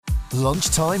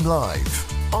Lunchtime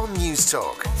Live on News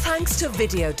Talk. Thanks to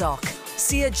VideoDoc.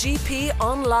 See a GP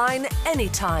online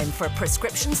anytime for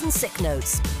prescriptions and sick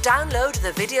notes. Download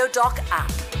the VideoDoc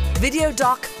app.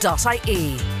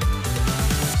 videodoc.ie.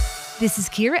 This is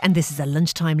Ciara and this is a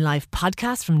Lunchtime Live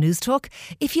podcast from News Talk.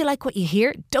 If you like what you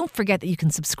hear, don't forget that you can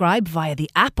subscribe via the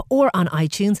app or on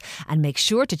iTunes, and make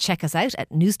sure to check us out at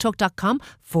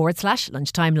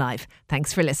newstalk.com/lunchtime live.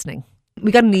 Thanks for listening.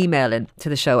 We got an email in to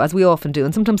the show, as we often do,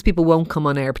 and sometimes people won't come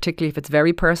on air, particularly if it's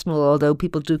very personal, although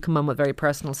people do come on with very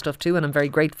personal stuff too, and I'm very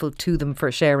grateful to them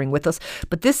for sharing with us.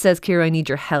 But this says, Ciara, I need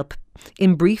your help.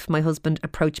 In brief, my husband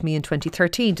approached me in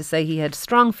 2013 to say he had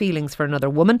strong feelings for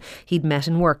another woman he'd met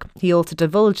in work. He also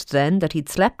divulged then that he'd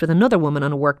slept with another woman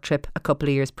on a work trip a couple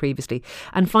of years previously.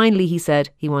 And finally, he said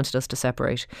he wanted us to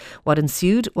separate. What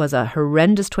ensued was a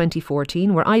horrendous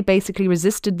 2014 where I basically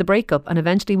resisted the breakup, and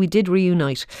eventually we did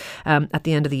reunite at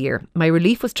the end of the year. My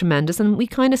relief was tremendous, and we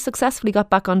kind of successfully got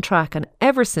back on track, and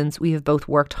ever since we have both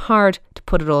worked hard to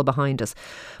put it all behind us.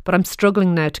 But I'm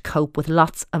struggling now to cope with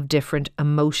lots of different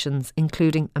emotions,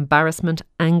 including embarrassment,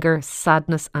 anger,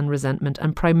 sadness and resentment.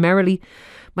 And primarily,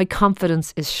 my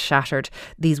confidence is shattered.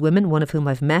 These women, one of whom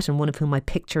I've met and one of whom I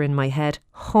picture in my head,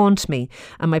 haunt me.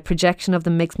 And my projection of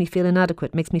them makes me feel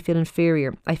inadequate, makes me feel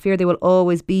inferior. I fear they will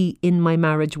always be in my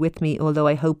marriage with me, although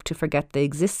I hope to forget they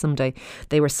exist someday.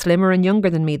 They were slimmer and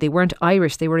younger than me. They weren't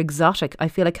Irish. They were exotic. I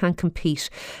feel I can't compete,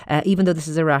 even though this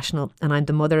is irrational and I'm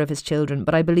the mother of his children.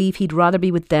 But I believe he'd rather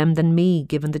be with them than me,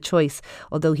 given the choice,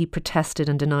 although he protested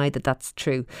and denied that that's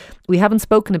true. We haven't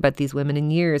spoken about these women in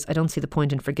years. I don't see the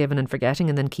point in forgiving and forgetting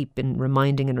and then keep in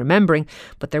reminding and remembering,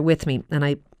 but they're with me. And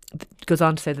it goes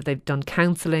on to say that they've done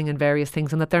counselling and various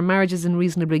things and that their marriage is in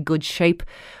reasonably good shape,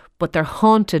 but they're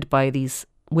haunted by these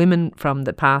women from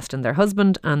the past and their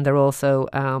husband, and they're also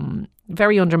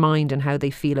very undermined in how they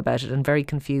feel about it and very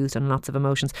confused and lots of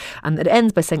emotions. And it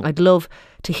ends by saying, I'd love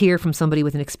to hear from somebody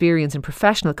with an experience and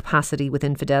professional capacity with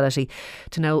infidelity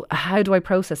to know, how do I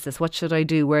process this? What should I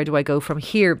do? Where do I go from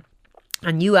here?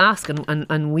 And you ask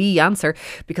and we answer,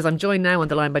 because I'm joined now on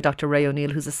the line by Dr. Ray O'Neill,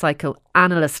 who's a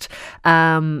psychoanalyst,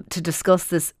 to discuss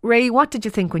this. Ray, what did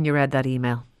you think when you read that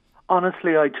email?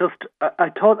 Honestly, I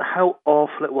thought how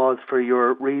awful it was for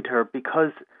your reader,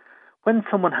 because when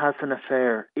someone has an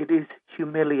affair, it is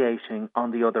humiliating on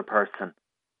the other person.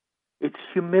 It's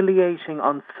humiliating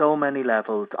on so many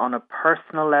levels, on a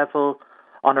personal level,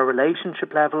 on a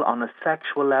relationship level, on a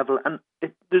sexual level, and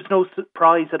there's no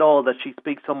surprise at all that she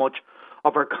speaks so much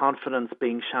of her confidence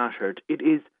being shattered. It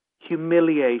is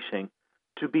humiliating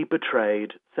to be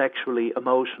betrayed sexually,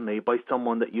 emotionally by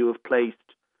someone that you have placed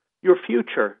your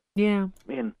future in.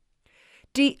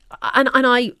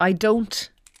 I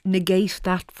don't negate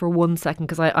that for 1 second,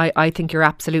 because I think you're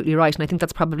absolutely right, and I think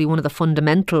that's probably one of the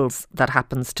fundamentals that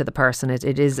happens to the person.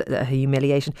 It is a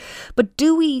humiliation. But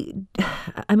do we,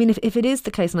 I mean, if it is the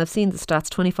case, and I've seen the stats,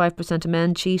 25% of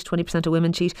men cheat, 20% of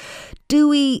women cheat, do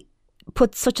we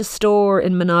put such a store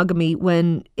in monogamy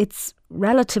when it's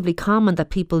relatively common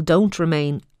that people don't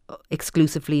remain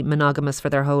exclusively monogamous for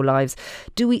their whole lives?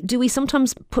 Do we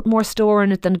sometimes put more store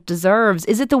in it than it deserves?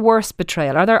 Is it the worst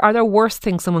betrayal? Are there worse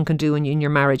things someone can do in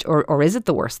your marriage, or is it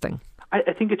the worst thing?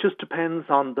 I think it just depends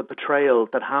on the betrayal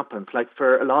that happens. Like,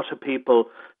 for a lot of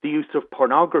people, the use of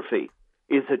pornography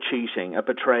is a cheating, a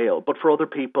betrayal. But for other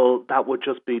people, that would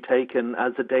just be taken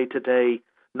as a day-to-day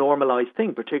normalised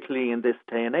thing, particularly in this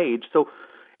day and age. So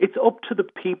it's up to the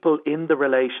people in the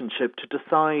relationship to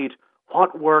decide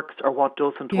what works or what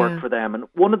doesn't work for them. And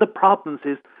one of the problems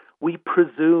is we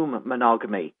presume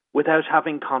monogamy without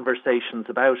having conversations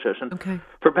about it. And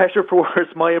for better or for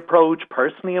worse, my approach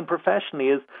personally and professionally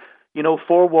is,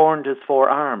 forewarned is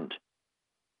forearmed.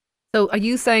 So are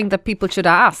you saying that people should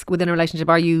ask within a relationship,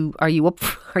 are you up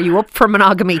for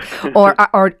monogamy,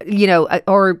 or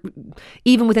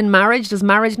even within marriage, does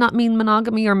marriage not mean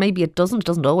monogamy? Or maybe it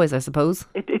doesn't always, I suppose.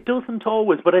 It doesn't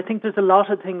always, but I think there's a lot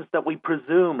of things that we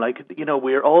presume, like,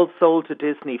 we're all sold to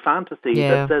Disney fantasy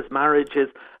that says marriage is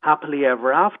happily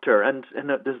ever after, and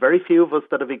there's very few of us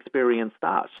that have experienced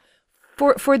that.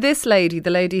 For this lady,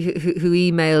 the lady who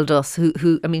emailed us,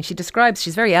 who I mean, she describes,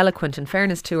 she's very eloquent, in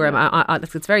fairness to her.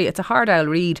 It's a hard I'll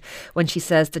read when she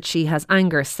says that she has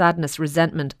anger, sadness,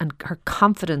 resentment, and her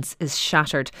confidence is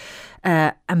shattered.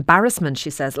 Embarrassment, she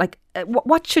says. Like,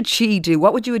 what should she do?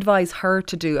 What would you advise her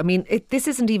to do? I mean, this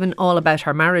isn't even all about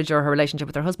her marriage or her relationship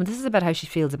with her husband. This is about how she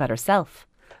feels about herself.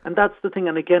 And that's the thing.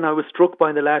 And again, I was struck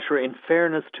by the letter. In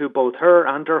fairness to both her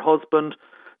and her husband,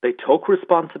 they took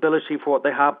responsibility for what they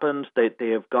happened. They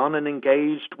have gone and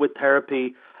engaged with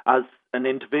therapy as an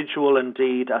individual,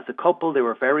 indeed as a couple. They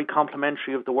were very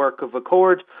complimentary of the work of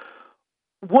Accord.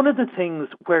 one of the things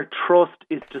where trust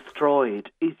is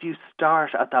destroyed is you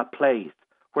start at that place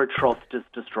where trust is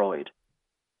destroyed.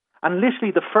 And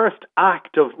literally the first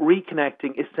act of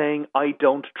reconnecting is saying, I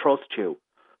don't trust you.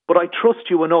 But I trust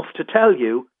you enough to tell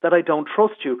you that I don't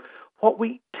trust you. What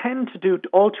we tend to do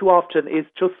all too often is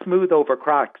just smooth over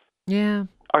cracks. Yeah.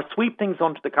 Or sweep things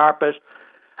onto the carpet.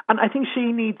 And I think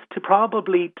she needs to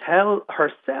probably tell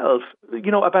herself,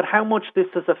 about how much this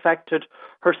has affected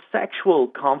her sexual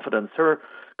confidence, her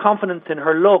confidence in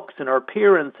her looks, in her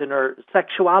appearance, in her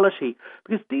sexuality.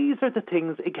 Because these are the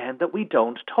things, again, that we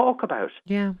don't talk about.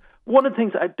 Yeah. One of the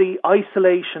things, the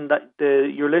isolation that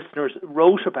your listeners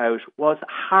wrote about was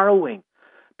harrowing.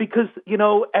 Because,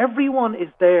 everyone is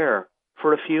there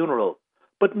for a funeral,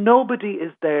 but nobody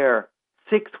is there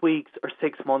 6 weeks or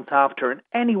 6 months after, and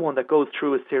anyone that goes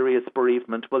through a serious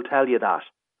bereavement will tell you that.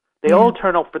 They all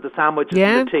turn up for the sandwiches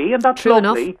and the tea, and that's true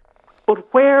lovely. enough.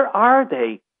 But where are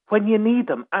they when you need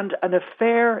them? And an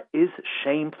affair is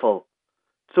shameful.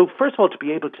 So first of all, to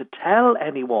be able to tell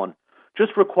anyone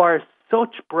just requires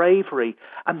such bravery,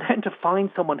 and then to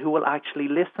find someone who will actually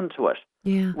listen to it,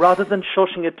 rather than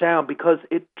shutting it down, because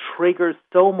it triggers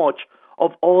so much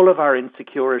of all of our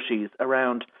insecurities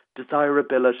around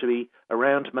desirability,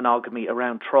 around monogamy,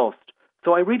 around trust.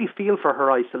 So I really feel for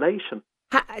her isolation.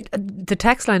 The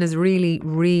text line is really,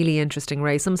 really interesting,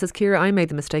 Ray. Someone says, Ciara, I made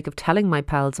the mistake of telling my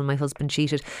pals when my husband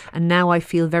cheated, and now I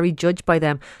feel very judged by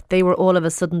them. They were all of a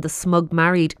sudden the smug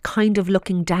married, kind of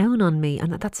looking down on me,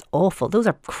 and that's awful. Those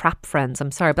are crap friends.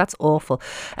 I'm sorry, but that's awful.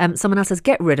 Someone else says,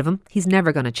 get rid of him. He's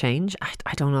never going to change.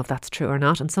 I don't know if that's true or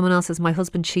not. And someone else says, my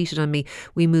husband cheated on me.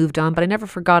 We moved on, but I never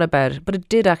forgot about it. But it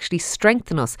did actually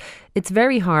strengthen us. It's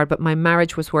very hard, but my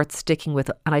marriage was worth sticking with,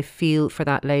 and I feel for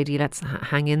that lady. Let's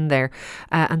hang in there.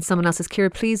 And someone else says,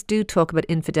 Ciara, please do talk about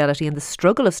infidelity and the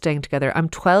struggle of staying together. I'm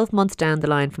 12 months down the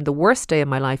line from the worst day of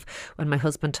my life when my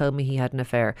husband told me he had an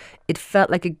affair. It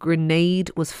felt like a grenade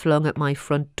was flung at my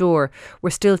front door. We're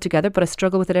still together, but I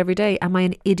struggle with it every day. Am I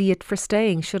an idiot for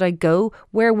staying? Should I go?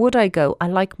 Where would I go? I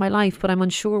like my life, but I'm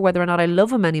unsure whether or not I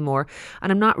love him anymore.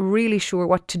 And I'm not really sure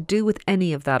what to do with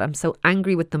any of that. I'm so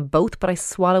angry with them both, but I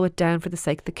swallow it down for the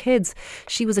sake of the kids.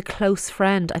 She was a close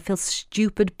friend. I feel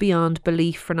stupid beyond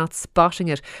belief for not spotting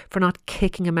it, for not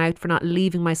kicking him out, for not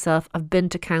leaving myself. I've been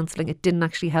to counselling. It didn't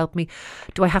actually help me.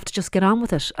 Do I have to just get on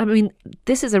with it? I mean,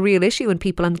 this is a real issue in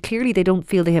people, and clearly they don't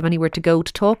feel they have anywhere to go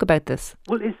to talk about this.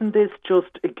 Well, isn't this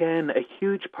just, again, a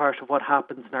huge part of what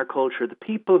happens in our culture? The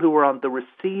people who are on the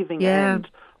receiving end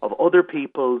of other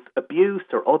people's abuse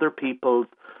or other people's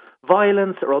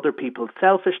violence or other people's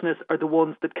selfishness are the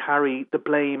ones that carry the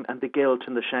blame and the guilt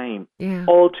and the shame.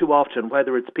 All too often,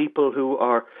 whether it's people who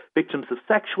are victims of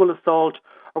sexual assault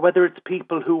or whether it's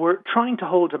people who were trying to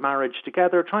hold a marriage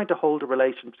together, trying to hold a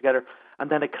relationship together, and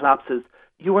then it collapses.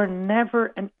 You are never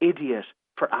an idiot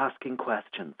for asking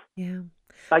questions.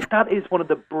 Like, that is one of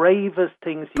the bravest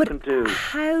things you can do.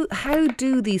 How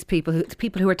do these people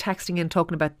who are texting in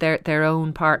talking about their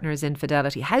own partner's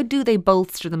infidelity, how do they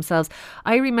bolster themselves?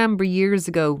 I remember years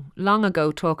ago, long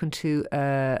ago, talking to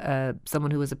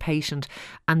someone who was a patient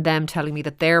and them telling me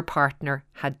that their partner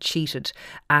had cheated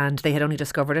and they had only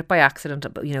discovered it by accident,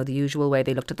 the usual way.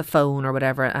 They looked at the phone or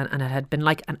whatever, and it had been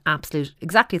like an absolute,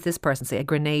 exactly as this person say, a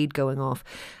grenade going off.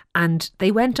 And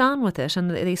they went on with it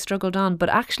and they struggled on. But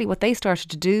actually what they started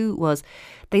to do was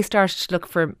they started to look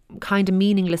for kind of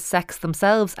meaningless sex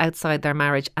themselves outside their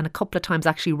marriage, and a couple of times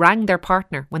actually rang their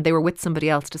partner when they were with somebody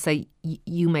else to say,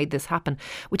 you made this happen,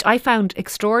 which I found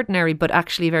extraordinary, but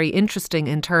actually very interesting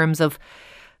in terms of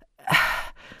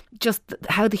just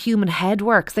how the human head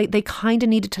works. They kind of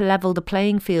needed to level the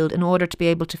playing field in order to be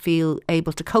able to feel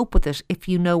able to cope with it, if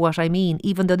you know what I mean,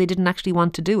 even though they didn't actually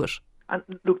want to do it. And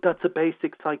look, that's a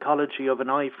basic psychology of an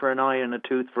eye for an eye and a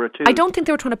tooth for a tooth. I don't think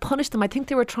they were trying to punish them. I think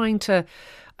they were trying to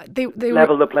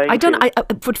level the playing field.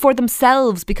 But for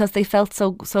themselves, because they felt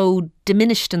so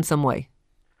diminished in some way.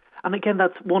 And again,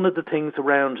 that's one of the things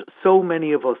around so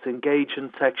many of us engage in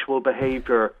sexual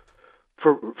behaviour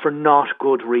for not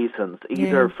good reasons,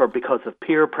 either because of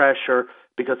peer pressure,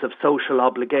 because of social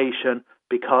obligation,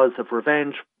 because of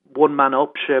revenge,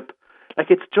 one-man-upship.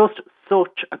 Like, it's just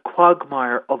such a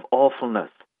quagmire of awfulness.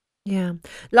 Yeah.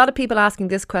 A lot of people asking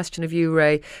this question of you,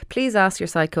 Ray. Please ask your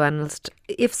psychoanalyst,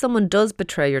 if someone does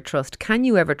betray your trust, can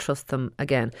you ever trust them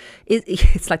again?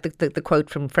 It's like the quote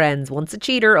from Friends, once a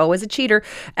cheater, always a cheater.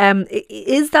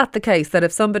 Is that the case, that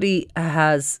if somebody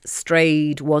has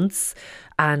strayed once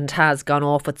and has gone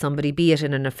off with somebody, be it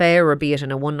in an affair or be it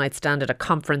in a one-night stand at a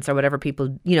conference or whatever people,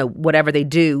 whatever they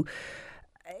do,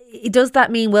 does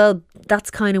that mean, well,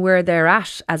 that's kind of where they're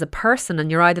at as a person,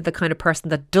 and you're either the kind of person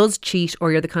that does cheat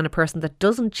or you're the kind of person that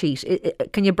doesn't cheat?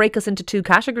 Can you break us into two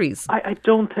categories? I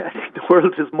don't think, I think the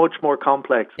world is much more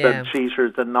complex than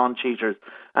cheaters and non-cheaters.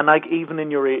 And like even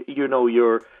in your,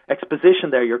 your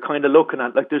exposition there, you're kind of looking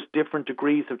at, like, there's different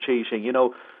degrees of cheating.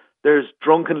 There's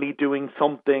drunkenly doing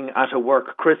something at a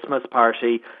work Christmas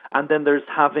party, and then there's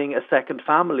having a second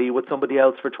family with somebody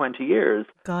else for 20 years.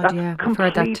 God, That's yeah, I've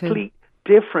heard that too. completely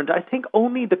different. I think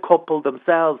only the couple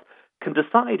themselves can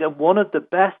decide, and one of the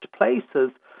best places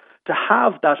to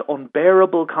have that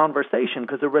unbearable conversation,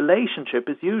 because a relationship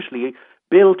is usually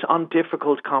built on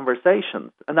difficult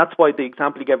conversations. And that's why the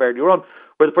example you gave earlier on,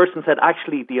 where the person said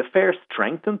actually the affair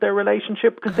strengthened their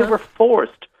relationship because they were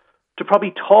forced to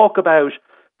probably talk about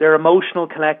their emotional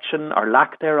connection or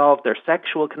lack thereof, their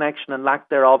sexual connection and lack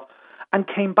thereof, and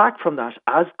came back from that,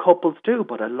 as couples do.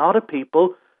 But a lot of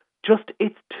people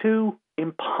it's too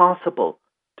impossible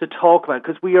to talk about,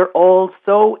 because we are all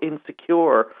so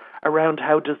insecure around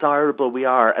how desirable we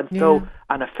are. And so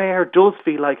an affair does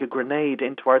feel like a grenade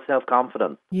into our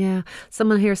self-confidence. Yeah.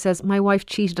 Someone here says, my wife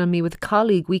cheated on me with a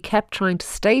colleague. We kept trying to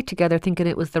stay together thinking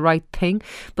it was the right thing,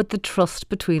 but the trust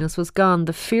between us was gone.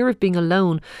 The fear of being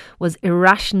alone was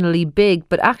irrationally big,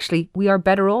 but actually we are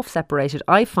better off separated.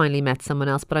 I finally met someone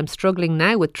else, but I'm struggling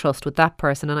now with trust with that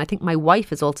person, and I think my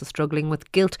wife is also struggling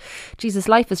with guilt. Jesus,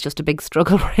 life is just a big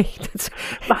struggle, right?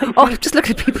 Just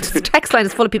look at people. This text line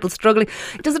is full of people struggling.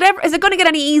 Is it going to get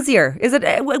any easier? Is it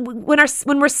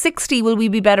when we're 60? Will we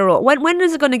be better off? When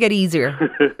is it going to get easier?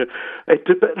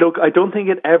 Look, I don't think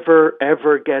it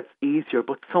ever gets easier,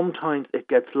 but sometimes it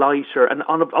gets lighter. And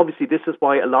obviously, this is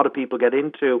why a lot of people get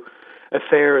into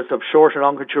affairs of short or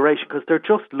longer duration, because they're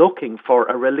just looking for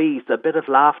a release, a bit of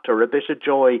laughter, a bit of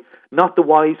joy. Not the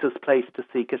wisest place to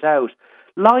seek it out.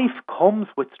 Life comes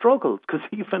with struggles, because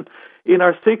even in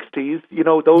our 60s,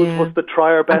 those of us that try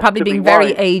our best. I'm probably being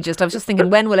very ageist. I was just thinking,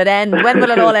 when will it end? When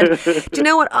will it all end? Do you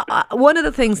know what? One of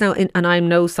the things now, and I'm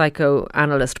no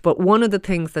psychoanalyst, but one of the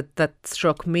things that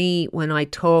struck me when I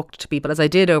talked to people, as I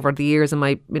did over the years in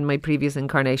my previous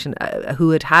incarnation,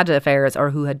 who had affairs or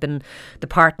who had been the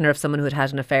partner of someone who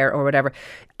had an affair or whatever,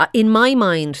 in my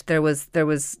mind there was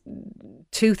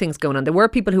two things going on. There were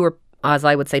people who were, as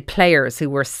I would say, players who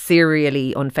were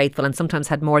serially unfaithful and sometimes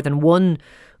had more than one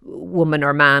woman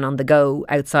or man on the go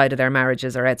outside of their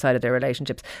marriages or outside of their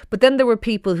relationships. But then there were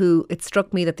people who, it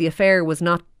struck me that the affair was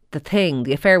not the thing.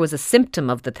 The affair was a symptom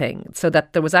of the thing, so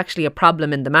that there was actually a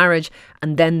problem in the marriage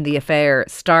and then the affair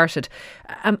started.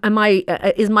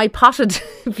 Is my potted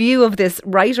view of this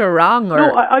right or wrong? Or?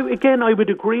 No, I would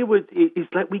agree with is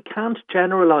that we can't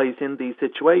generalise in these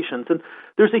situations. And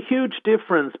there's a huge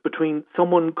difference between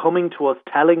someone coming to us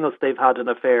telling us they've had an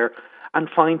affair and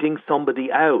finding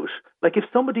somebody out. Like if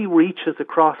somebody reaches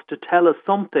across to tell us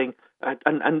something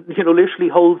and literally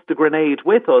holds the grenade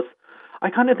with us, I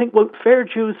kind of think, well, fair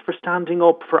dues for standing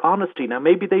up for honesty. Now,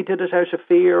 maybe they did it out of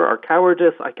fear or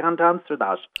cowardice. I can't answer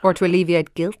that. Or to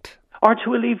alleviate guilt. But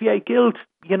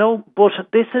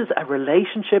this is a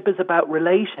relationship, is about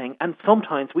relating, and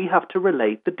sometimes we have to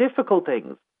relate the difficult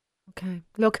things. Okay.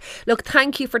 Look,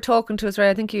 thank you for talking to us, Ray.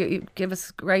 I think you give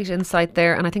us great insight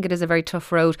there, and I think it is a very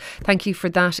tough road. Thank you for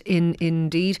that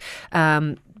indeed.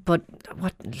 But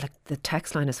the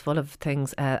text line is full of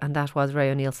things, and that was Ray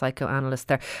O'Neill, psychoanalyst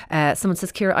there. Someone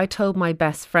says, Ciara, I told my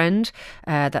best friend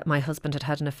that my husband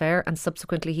had an affair, and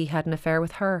subsequently he had an affair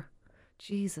with her.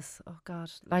 Jesus, oh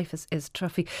God, life is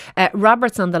toughy.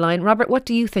 Robert's on the line. Robert, what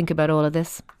do you think about all of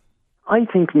this? I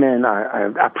think men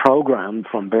are programmed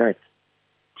from birth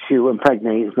to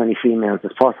impregnate as many females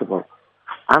as possible.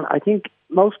 And I think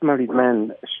most married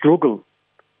men struggle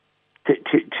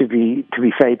to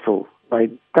be faithful.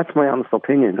 Right? That's my honest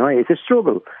opinion. Right? It's a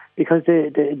struggle because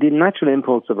the natural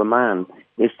impulse of a man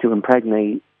is to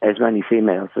impregnate as many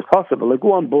females as possible. Like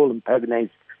one bull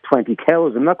impregnates 20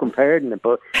 cows. I'm not comparing it,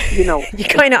 but you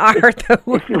kind of are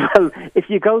though. If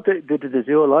you go to the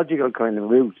zoological kind of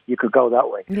route, you could go that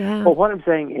way. Yeah. But what I'm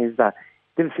saying is that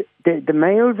the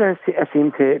males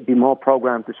seem to be more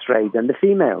programmed to stray than the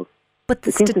females. But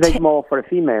it seems to take more for a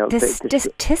female. The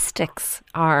statistics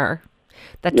are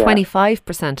that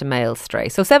 25% of males stray.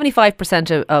 So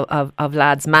 75% of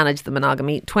lads manage the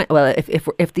monogamy.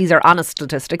 If these are honest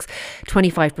statistics,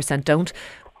 25% don't.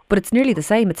 But it's nearly the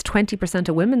same. It's 20%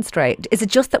 of women stray. Is it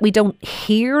just that we don't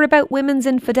hear about women's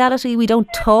infidelity? We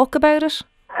don't talk about it?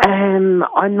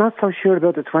 I'm not so sure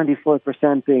about the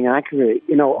 25% being accurate.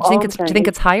 Do you think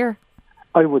it's higher?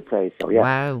 I would say so, yeah.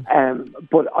 Wow.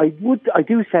 But I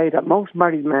do say that most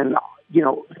married men,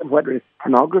 whether it's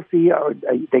pornography or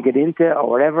they get into or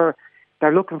whatever,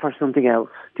 they're looking for something else.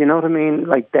 Do you know what I mean?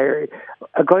 Like they're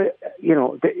a guy.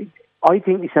 I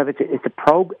think myself,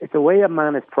 it's a way a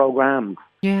man is programmed.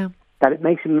 Yeah. That it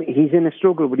makes him. He's in a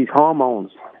struggle with his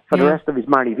hormones for the rest of his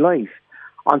married life.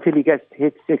 Until he gets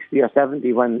hit 60 or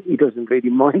 70 when he doesn't really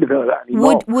mind about it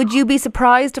anymore. Would you be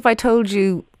surprised if I told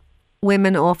you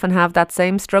women often have that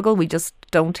same struggle? We just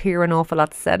don't hear an awful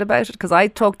lot said about it, because I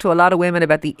talk to a lot of women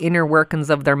about the inner workings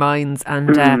of their minds,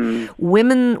 and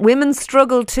women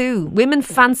struggle too. Women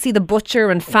fancy the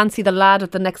butcher and fancy the lad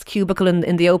at the next cubicle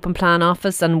in the open plan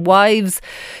office, and wives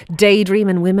daydream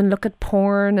and women look at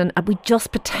porn, and we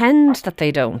just pretend that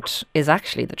they don't, is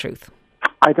actually the truth.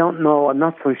 I don't know. I'm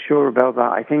not so sure about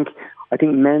that. I think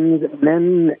women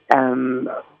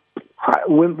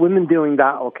doing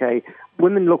that. Okay,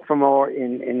 women look for more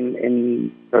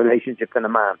in a relationship than a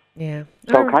man. Yeah.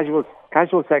 So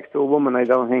casual sex to a woman, I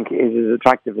don't think is as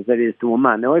attractive as it is to a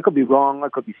man. Now, I could be wrong. I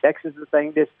could be sexist in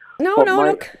saying this.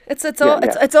 Look, it's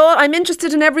all. I'm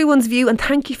interested in everyone's view, and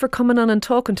thank you for coming on and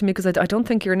talking to me, because I don't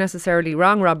think you're necessarily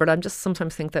wrong, Robert. I just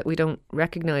sometimes think that we don't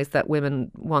recognise that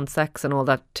women want sex and all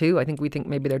that too. I think we think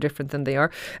maybe they're different than they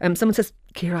are. Someone says,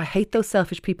 Ciara, I hate those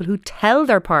selfish people who tell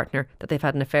their partner that they've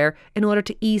had an affair in order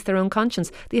to ease their own conscience.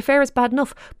 The affair is bad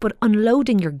enough, but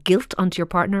unloading your guilt onto your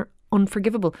partner,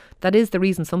 unforgivable. That is the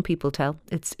reason some people tell.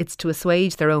 It's to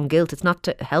assuage their own guilt. It's not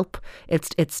to help.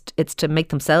 It's to make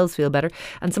themselves feel better.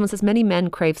 And someone says many men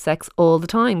crave sex all the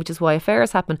time, which is why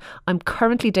affairs happen. I'm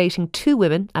currently dating 2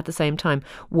 women at the same time.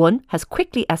 One has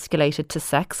quickly escalated to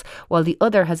sex, while the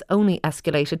other has only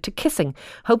escalated to kissing.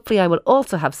 Hopefully I will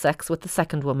also have sex with the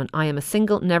second woman. I am a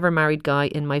single, never married guy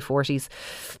in my 40s.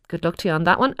 Good luck to you on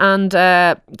that one. And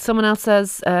someone else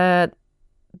says that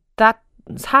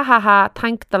ha ha ha,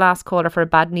 thank the last caller for a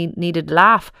bad needed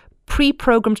laugh,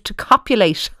 pre-programmed to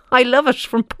copulate. I love it,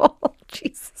 from Paul.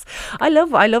 Jesus, I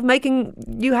love making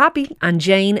you happy. And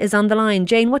Jane is on the line.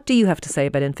 Jane, what do you have to say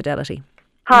about infidelity?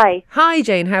 Hi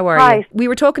Jane, how are you? We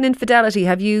were talking infidelity.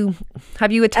 Have you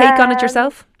a take on it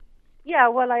yourself? Yeah,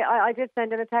 well, I did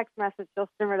send in a text message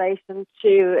just in relation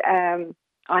to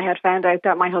I had found out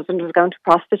that my husband was going to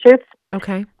prostitutes.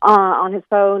 Okay. On his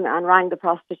phone, and rang the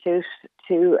prostitute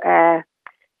to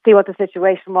see what the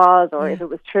situation was, or if it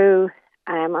was true.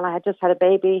 And I had just had a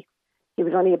baby. He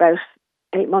was only about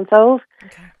 8 months old.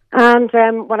 Okay. And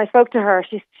when I spoke to her,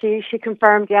 she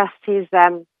confirmed, yes, he's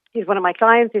one of my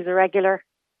clients. He's a regular.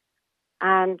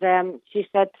 And she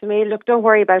said to me, look, don't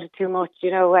worry about it too much.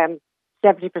 70%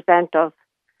 of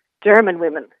German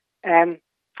women,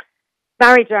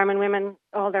 married German women,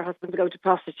 all their husbands go to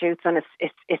prostitutes, and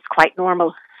it's quite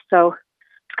normal. So I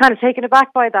was kind of taken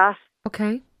aback by that.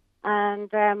 Okay.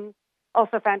 And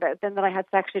also found out then that I had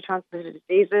sexually transmitted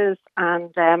diseases,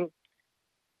 and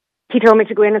he told me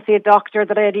to go in and see a doctor,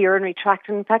 that I had a urinary tract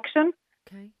infection.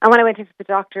 Okay. And when I went into the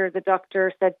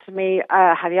doctor said to me,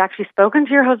 have you actually spoken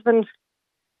to your husband?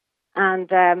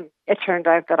 And it turned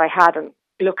out that I hadn't.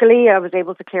 Luckily, I was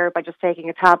able to clear it by just taking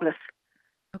a tablet.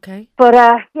 Okay. But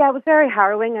it was very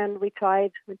harrowing, and we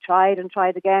tried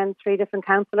again, 3 different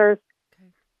counsellors.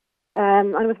 And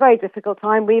it was a very difficult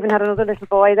time. We even had another little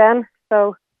boy then.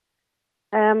 So,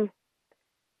 so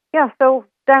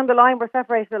down the line, we're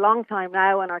separated a long time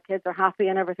now, and our kids are happy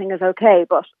and everything is okay.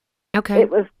 But it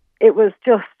was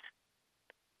just,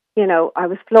 I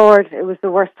was floored. It was the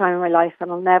worst time of my life,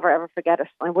 and I'll never, ever forget it.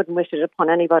 I wouldn't wish it upon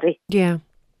anybody. Yeah.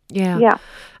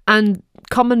 And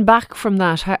coming back from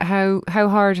that, how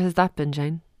hard has that been,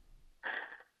 Jane?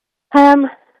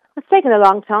 It's taken a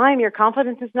long time. Your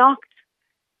confidence is knocked.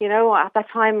 At that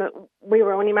time, we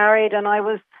were only married, and I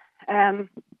was,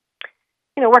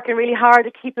 working really hard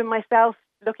at keeping myself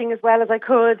looking as well as I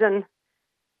could. And,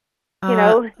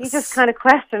 you just kind of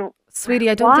question, sweetie,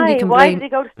 I don't think you can blame... Why did he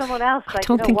go to someone else?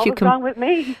 What was wrong with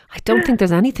me? I don't think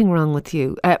there's anything wrong with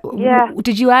you.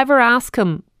 Did you ever ask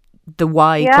him the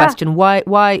why question?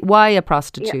 Why a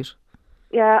prostitute?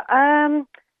 Yeah.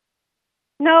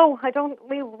 No, I don't.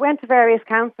 We went to various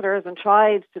counsellors and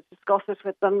tried to discuss it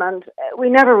with them, and we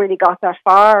never really got that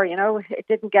far. It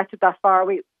didn't get to that far.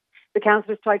 The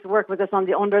counsellors tried to work with us on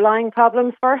the underlying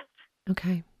problems first.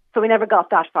 Okay. So we never got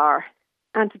that far.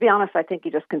 And to be honest, I think he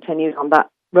just continued on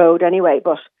that road anyway.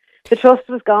 But the trust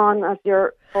was gone, as you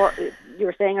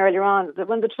were saying earlier on. That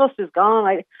when the trust is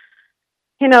gone,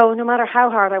 no matter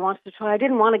how hard I wanted to try, I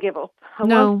didn't want to give up. I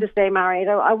wanted to stay married.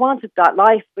 I wanted that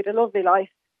life. We had a lovely life.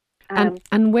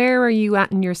 And where are you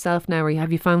at in yourself now?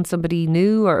 Have you found somebody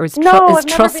new, or is I've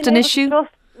trust an issue?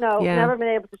 Never been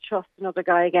able to trust another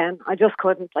guy again. I just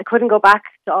couldn't. I couldn't go back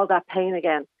to all that pain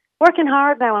again. Working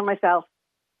hard now on myself,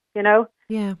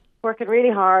 Yeah. Working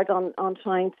really hard on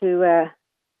trying to,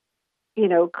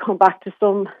 come back to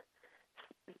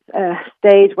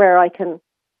stage where I can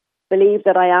believe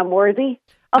that I am worthy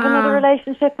of another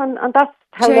relationship, and that's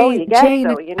how low you get, Jane,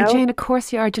 though, you know. Jane, of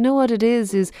course you are. Do you know what it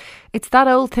is? It's that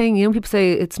old thing, you know, people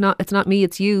say it's not me,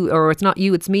 it's you, or it's not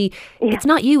you, it's me. Yeah. It's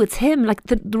not you, it's him. Like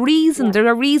the reason, there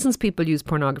are reasons people use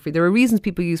pornography. There are reasons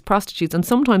people use prostitutes, and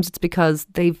sometimes it's because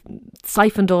they've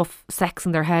siphoned off sex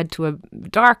in their head to a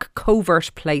dark,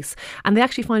 covert place, and they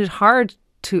actually find it hard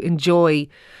to enjoy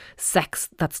sex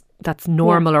that's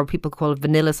normal, or people call it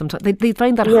vanilla sometimes. They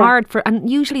find that hard and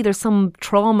usually there's some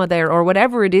trauma there or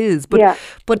whatever it is, but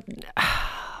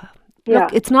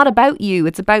look, it's not about you,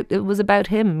 it was about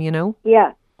him, you know.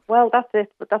 Well, that's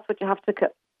it, but that's what you have to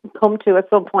come to at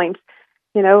some point,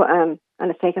 you know, and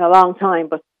it's taken a long time,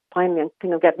 but finally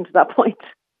I'm getting to that point.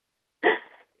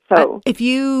 So if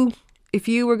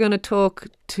you were going to talk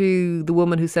to the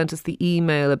woman who sent us the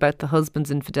email about the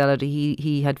husband's infidelity,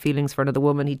 he had feelings for another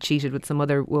woman, he cheated with some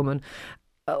other woman.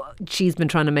 She's been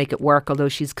trying to make it work, although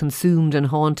she's consumed and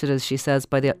haunted, as she says,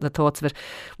 by the thoughts of it.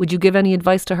 Would you give any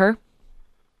advice to her?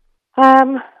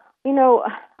 You know,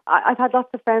 I've had lots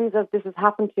of friends that this has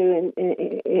happened to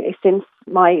since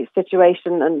my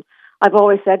situation, and I've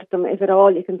always said to them, if at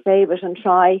all you can save it and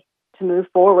try to move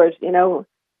forward, you know,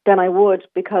 then I would,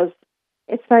 because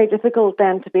it's very difficult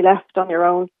then to be left on your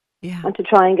own and to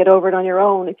try and get over it on your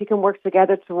own. If you can work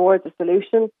together towards a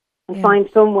solution and find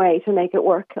some way to make it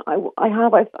work.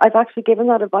 I've actually given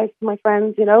that advice to my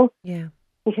friends, you know. Yeah.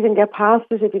 If you can get past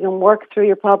it, if you can work through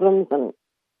your problems, and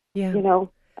you know,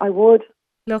 I would.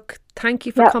 Look, thank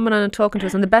you for coming on and talking to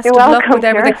us, and the best of luck with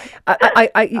everything.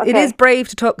 It is brave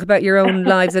to talk about your own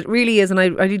lives. It really is, and I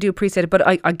really do appreciate it. But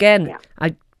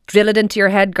I drill it into your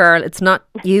head, girl. It's not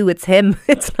you, it's him.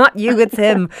 It's not you, it's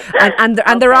him. And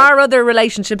there are other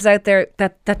relationships out there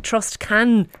that trust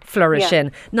can flourish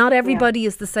in. Not everybody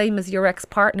is the same as your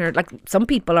ex-partner. Like some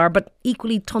people are, but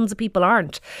equally tons of people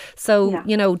aren't. So,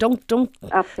 you know, don't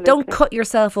cut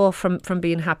yourself off from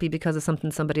being happy because of something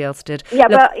somebody else did. Yeah,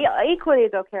 but equally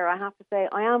though, Ciara, I have to say,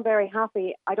 I am very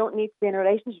happy. I don't need to be in a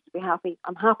relationship to be happy.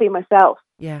 I'm happy myself.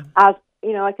 Yeah. As,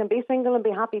 you know, I can be single and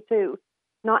be happy too.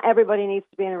 Not everybody needs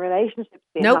to be in a relationship to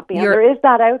be happy. And there is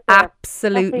that out there.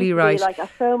 Absolutely right. Like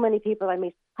so many people I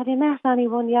meet, have you met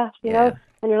anyone yet? You know?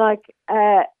 And you're like,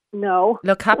 no.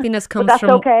 Look, happiness comes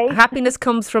from happiness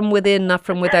comes from within, not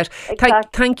from without. Exactly.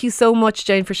 Thank you so much,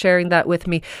 Jane, for sharing that with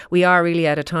me. We are really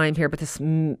out of time here, but this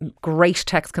great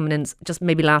text coming in. Just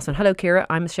maybe last one. Hello, Ciara.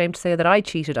 I'm ashamed to say that I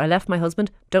cheated. I left my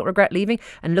husband. Don't regret leaving.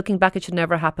 And looking back, it should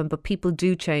never happen. But people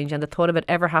do change, and the thought of it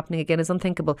ever happening again is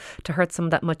unthinkable. To hurt someone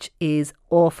that much is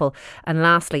awful. And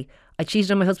lastly, I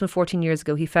cheated on my husband 14 years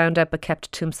ago. He found out but kept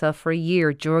it to himself for a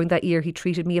year. During that year, he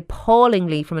treated me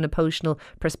appallingly from an emotional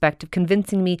perspective,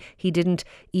 convincing me he didn't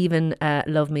even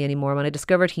love me anymore. When I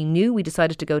discovered he knew, we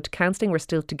decided to go to counselling. We're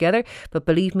still together, but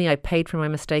believe me, I paid for my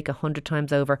mistake 100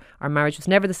 times over. Our marriage was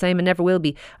never the same and never will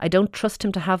be. I don't trust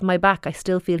him to have my back. I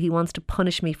still feel he wants to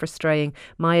punish me for straying.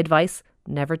 My advice,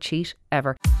 never cheat,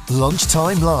 ever.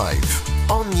 Lunchtime Live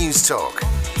on News Talk.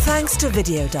 Thanks to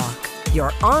VideoDoc,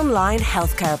 your online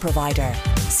healthcare provider.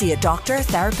 See a doctor,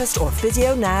 therapist or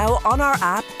physio now on our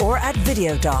app or at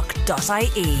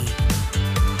videodoc.ie.